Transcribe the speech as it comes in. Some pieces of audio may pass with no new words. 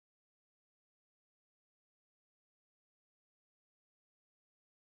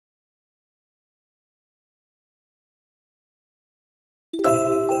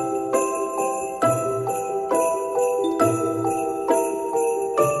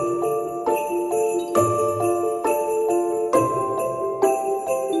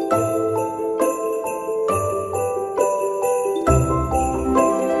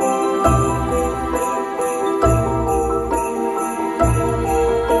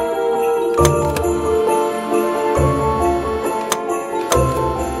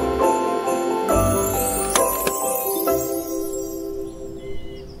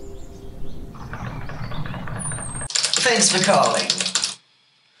calling.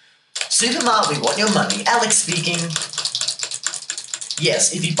 Supermart, we want your money. Alex speaking.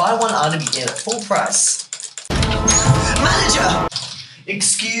 Yes, if you buy one item, you get it full price. Manager!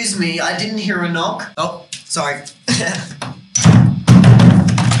 Excuse me, I didn't hear a knock. Oh, sorry.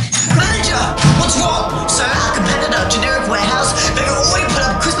 Manager! What's wrong? So our competitor, Generic Warehouse, they've already put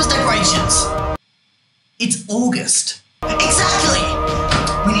up Christmas decorations. It's August. Exactly!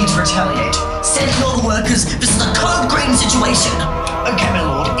 We need to retaliate. Send all the workers. This is a code green situation. Okay, my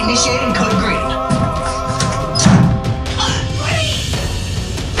lord. Initiating code green.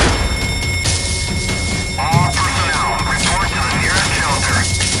 All personnel, report to the nearest shelter.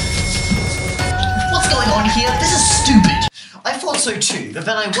 What's going on here? This is stupid. I thought so too, but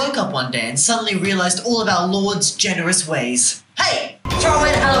then I woke up one day and suddenly realized all of our lord's generous ways. Hey! Throw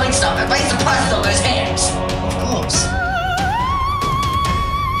in Halloween stuff and raise the prices on those hams! Of course.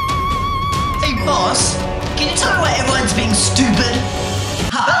 Hey boss, can you tell me why everyone's being stupid?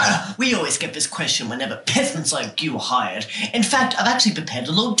 Hi! We always get this question whenever peasants like you are hired. In fact, I've actually prepared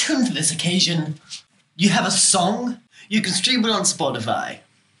a little tune for this occasion. You have a song? You can stream it on Spotify.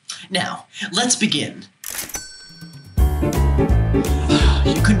 Now, let's begin.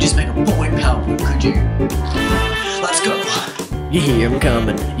 You couldn't just make a boring PowerPoint, could you? Let's go. You hear 'em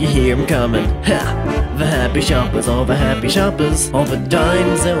coming, you hear 'em coming. Ha! The happy shoppers, all the happy shoppers, all the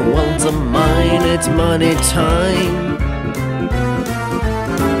dimes and ones are mine. It's money time.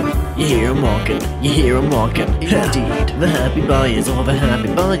 You hear 'em walking, you hear 'em walking. Indeed, the happy buyers, all the happy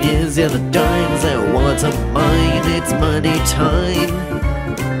buyers, yeah, the dimes and ones are mine. It's money time.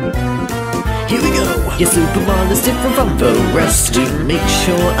 Here we go! Your Supermart is different from the rest to make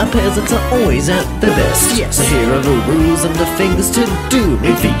sure our peasants are always at their best. Yes. So here are the rules and the things to do.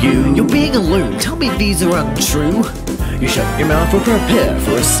 And for you, you're being alone. Tell me these are untrue. You shut your mouth or prepare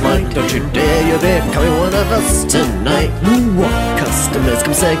for a smite. Don't you dare, you're becoming one of us tonight. What? Customers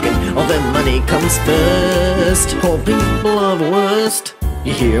come second, all their money comes first. Poor people are the worst.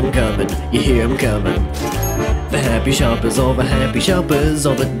 You hear 'em coming, you hear 'em coming. The happy shoppers, all the happy shoppers,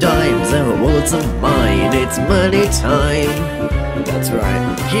 all the dimes and wallets are mine. It's money time. That's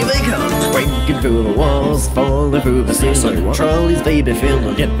right. Here they come, breaking through the walls, falling through the ceiling. Trolleys, baby,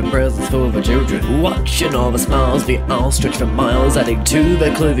 filling, get the presents for the children. Watching all the smiles, they all stretch for miles, adding to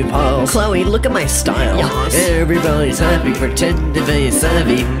their clothing piles. Chloe, look at my style. Yes. Everybody's happy, pretending they're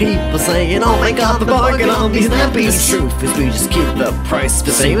savvy. People saying, oh my god, the bargain on these nappies. The truth is we just keep the price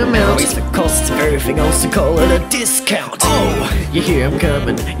the same amount. Raise the cost of everything else to call it a discount. Oh, you hear 'em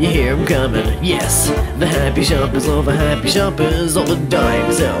coming, you hear 'em coming. Yes, the happy shoppers, all the happy shoppers, all the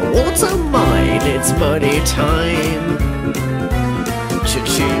dimes and wallets are mine. It's money time.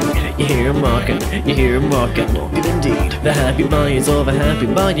 Cha-ching, you hear 'em walking, you hear 'em walking, walking indeed. The happy buyers, all the happy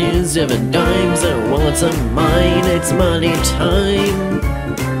buyers, yeah, the dimes and wallets are mine. It's money time.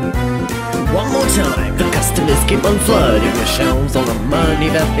 One more time, the customers keep on flooding the shelves. All the money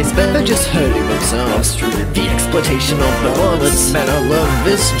that they spend, they're just hurting themselves through the exploitation of the wallets. Man, I love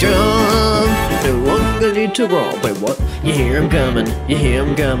this job. No longer need to rob. Wait, what? You hear 'em coming, you hear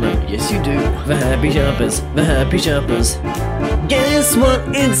 'em coming. Yes, you do. The happy shoppers, the happy shoppers. Guess what?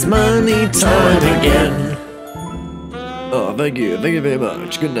 It's money time again. Oh, thank you very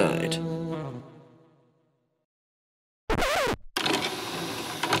much. Good night.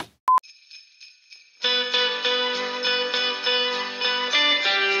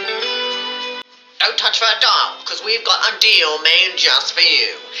 Don't touch that dial, because we've got a deal made just for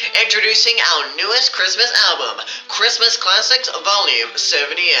you. Introducing our newest Christmas album, Christmas Classics Volume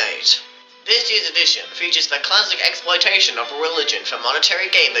 78. This year's edition features the classic exploitation of religion for monetary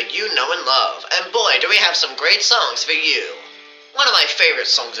gain that you know and love, and boy do we have some great songs for you. One of my favorite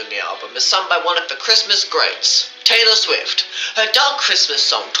songs in the album is sung by one of the Christmas greats, Taylor Swift. Her Dark Christmas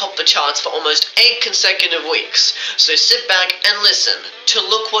song topped the charts for almost 8 consecutive weeks, so sit back and listen to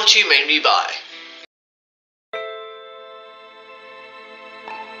Look What You Made Me Buy.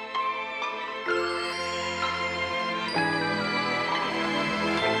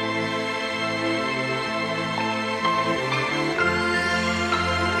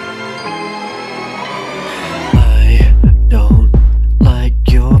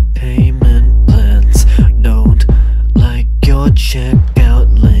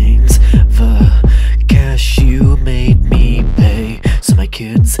 Checkout lanes, the cash you made me pay so my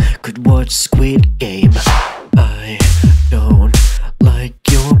kids could watch Squid Game. I don't like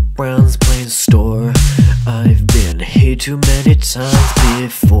your Browns Plain store. I've been here too many times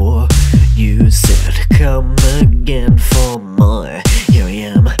before. You said come again for more. Here I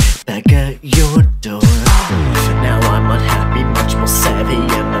am, back at your door. Now I'm unhappy, much more savvy,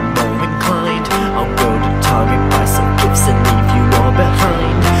 and I'm more inclined. I'll go to Target, buy some gifts and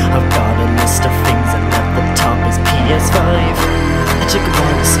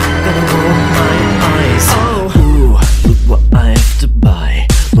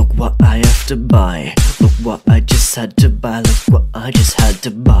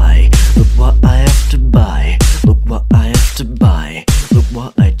buy. Look what I have to buy. Look what I have to buy. Look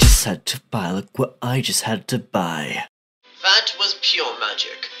what I just had to buy. Look what I just had to buy. That was pure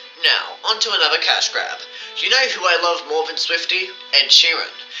magic. Now, onto another cash grab. Do you know who I love more than Swiftie? Ed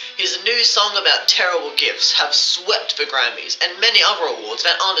Sheeran. His new song about terrible gifts have swept the Grammys and many other awards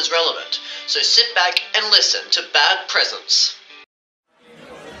that aren't as relevant. So sit back and listen to Bad Presents.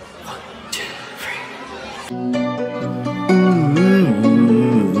 1, 2, 3.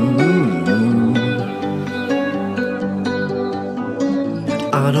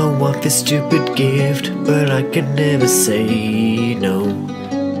 I don't want this stupid gift, but I can never say no.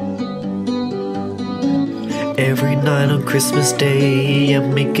 Every night on Christmas Day,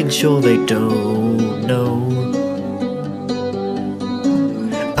 I'm making sure they don't know.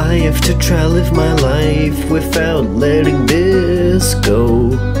 I have to try live my life without letting this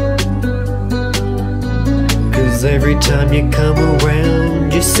go. 'Cause every time you come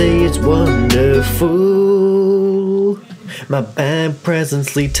around, you say it's wonderful. My bad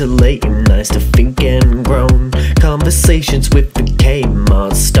presents lead to late nights to think and groan. Conversations with the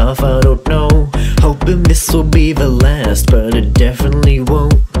Kmart stuff I don't know. Hoping this will be the last, but it definitely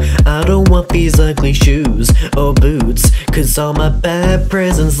won't. I don't want these ugly shoes or boots, 'cause all my bad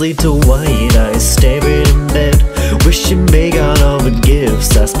presents lead to white eyes staring in bed. Wishing they got all the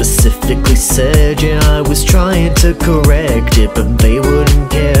gifts I specifically said. Yeah, I was trying to correct it, but they wouldn't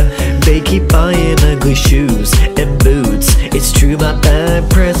care. They keep buying ugly shoes and boots. It's true, my bad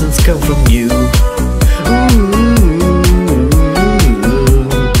presents come from you.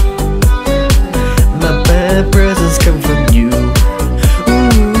 My bad presents come from you.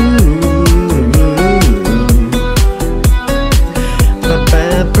 My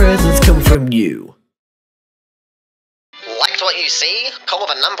bad presents come from you. Liked what you see? Call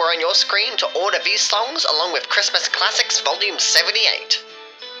the number on your screen to order these songs along with Christmas Classics Volume 78.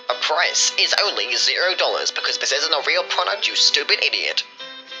 The price is only $0 because this isn't a real product, you stupid idiot.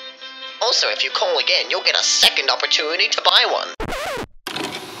 Also, if you call again, you'll get a second opportunity to buy one.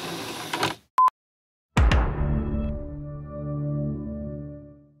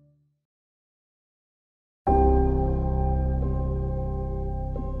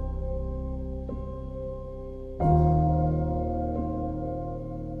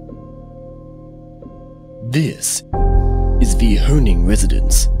 This is the Honing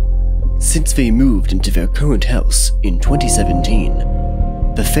residence. Since they moved into their current house in 2017,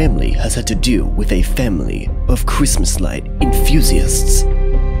 the family has had to deal with a family of Christmas light enthusiasts.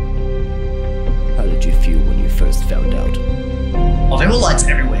 How did you feel when you first found out? Oh, there were lights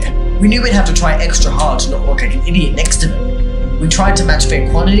everywhere. We knew we'd have to try extra hard to not look like an idiot next to them. We tried to match their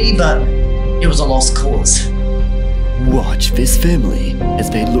quantity, but it was a lost cause. Watch this family as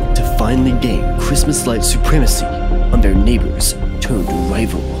they look to finally gain Christmas light supremacy on their neighbors turned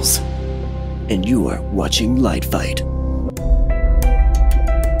rivals. And you are watching Light Fight.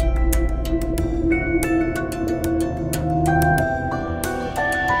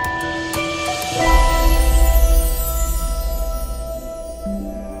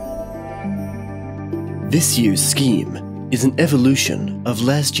 This year's scheme is an evolution of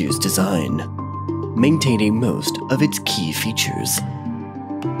last year's design, maintaining most of its key features.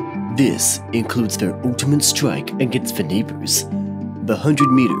 This includes their ultimate strike against the neighbors, the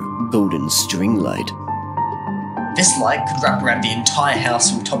 100-meter golden string light. This light could wrap around the entire house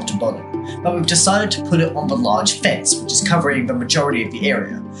from top to bottom, but we've decided to put it on the large fence, which is covering the majority of the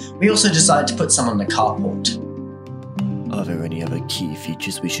area. We also decided to put some on the carport. Are there any other key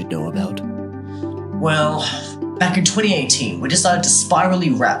features we should know about? Well, back in 2018, we decided to spirally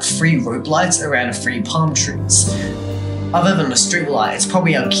wrap 3 rope lights around 3 palm trees. Other than the street light, it's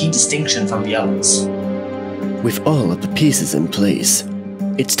probably our key distinction from the others. With all of the pieces in place,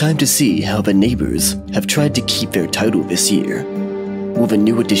 it's time to see how the neighbors have tried to keep their title this year. Will the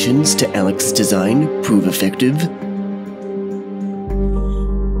new additions to Alex's design prove effective?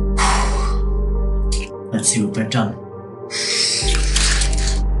 Let's see what they've done.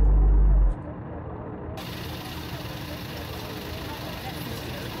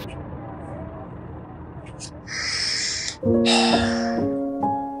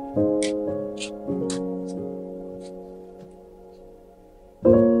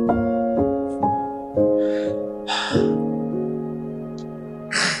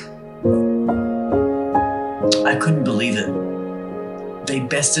 I couldn't believe it. They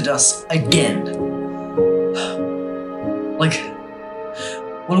bested us again. Like,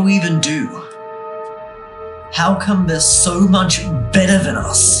 what do we even do? How come they're so much better than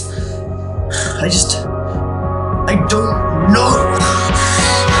us? I don't know.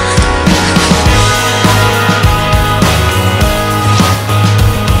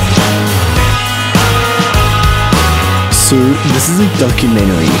 This is a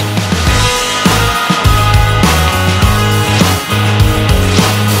documentary.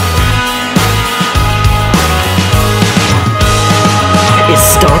 It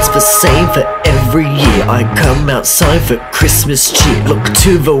starts the same for every year. I come outside for Christmas cheer. Look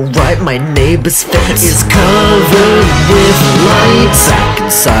to the right, my neighbor's fence is covered with lights. Back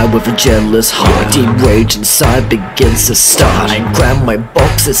inside with a jealous heart, deep rage inside begins to start. I grab my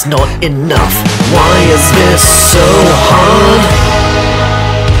box, it's not enough. Why is this so hard?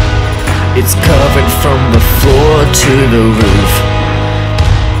 It's covered from the floor to the roof.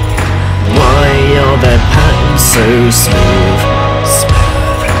 Why are the patterns so smooth?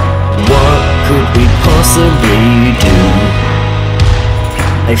 What could we possibly do?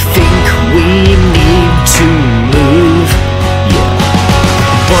 I think we need to move. Yeah.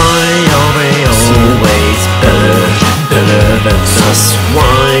 Why are they always better than us?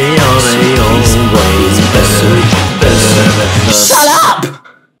 Why are they always better than us? Shut up!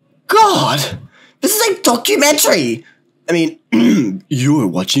 God! This is a documentary! I mean, you're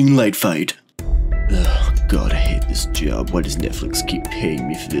watching Light Fight. Ugh, God, I hate this job. Why does Netflix keep paying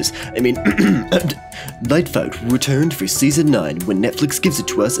me for this? I mean, Light Fight returned for season 9 when Netflix gives it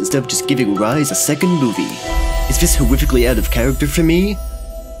to us instead of just giving Rise a second movie. Is this horrifically out of character for me?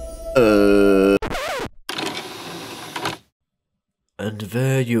 And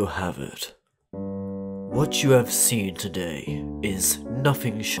there you have it. What you have seen today is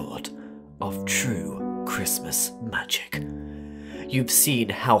nothing short of true Christmas magic. You've seen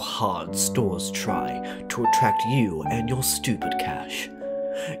how hard stores try to attract you and your stupid cash.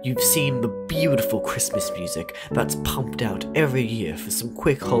 You've seen the beautiful Christmas music that's pumped out every year for some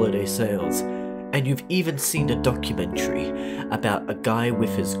quick holiday sales. And you've even seen a documentary about a guy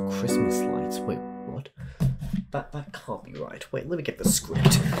with his Christmas lights. Wait, what? That can't be right. Wait, let me get the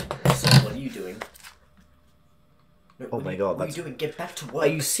script. So, what are you doing? No, oh my god, that's... What are you doing? Get back to work. Are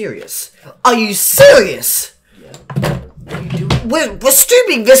you serious? Are you serious? Yeah. What are you doing? We're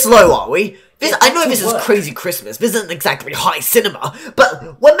stooping this low, are we? I know this is crazy Christmas, this isn't exactly high cinema,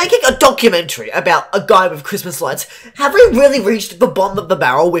 but we're making a documentary about a guy with Christmas lights. Have we really reached the bottom of the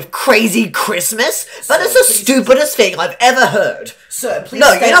barrel with crazy Christmas? That is the stupidest thing I've ever heard. Sir, please.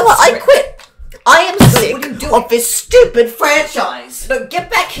 No, you know what? I quit. I am sick of this stupid franchise. No,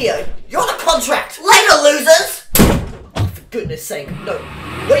 get back here. You're on a contract. Later, losers. Oh, for goodness sake, no.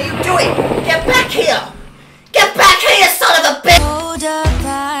 What are you doing? Get back here. Get back here, son of a bitch! Hold up,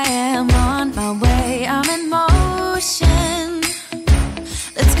 I am on my way, I'm in motion.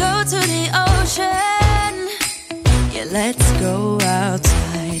 Let's go to the ocean. Yeah, let's go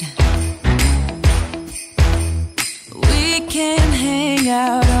outside. We can hang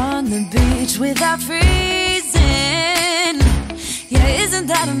out on the beach without freezing. Yeah, isn't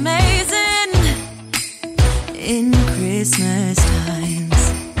that amazing? In Christmas times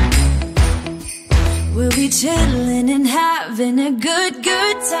we'll be chillin' and having a good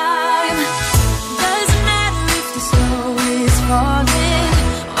time. Doesn't matter if the snow is falling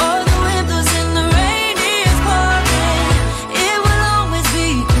or the wind blows and the rain is pouring. It will always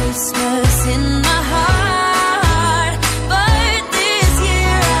be Christmas in my heart. But this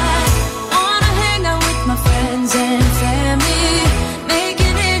year I wanna hang out with my friends and family,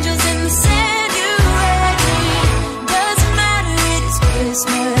 making angels in the sand, you and me. Doesn't matter, it is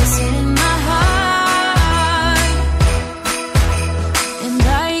Christmas in my heart.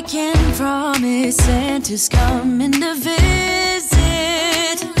 Santa's coming to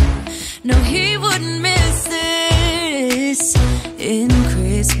visit. No, he wouldn't miss this in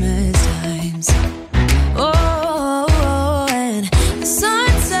Christmas times. Oh, and the sun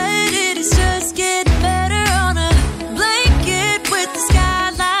said it is just getting better on a blanket with the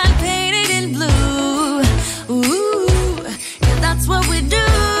skyline painted in blue. Ooh, yeah, that's what we do.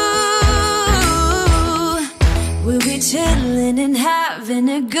 We'll be chilling and having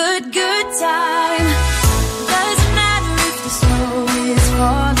a good time. Doesn't matter if the snow is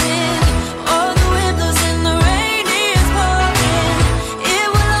falling or the wind blows and the rain is pouring. It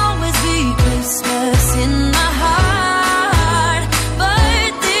will always be Christmas in my heart.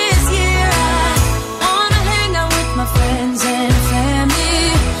 But this year I wanna hang out with my friends and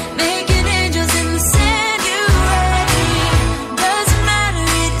family, making angels in the sand, you and me. Doesn't matter,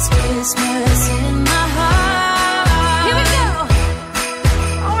 it is Christmas in my heart. Here we go.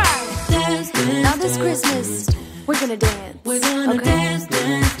 All right. Now this Christmas, we're gonna dance. We're gonna dance,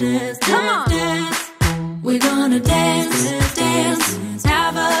 dance, dance. Come on. Dance. We're gonna dance, dance,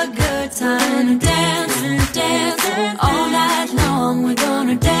 have a good time. Dance, dance, all night long. We're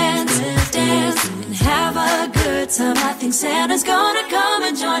gonna dance, dance, and have a good time. I think Santa's gonna come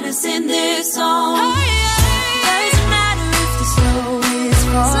and join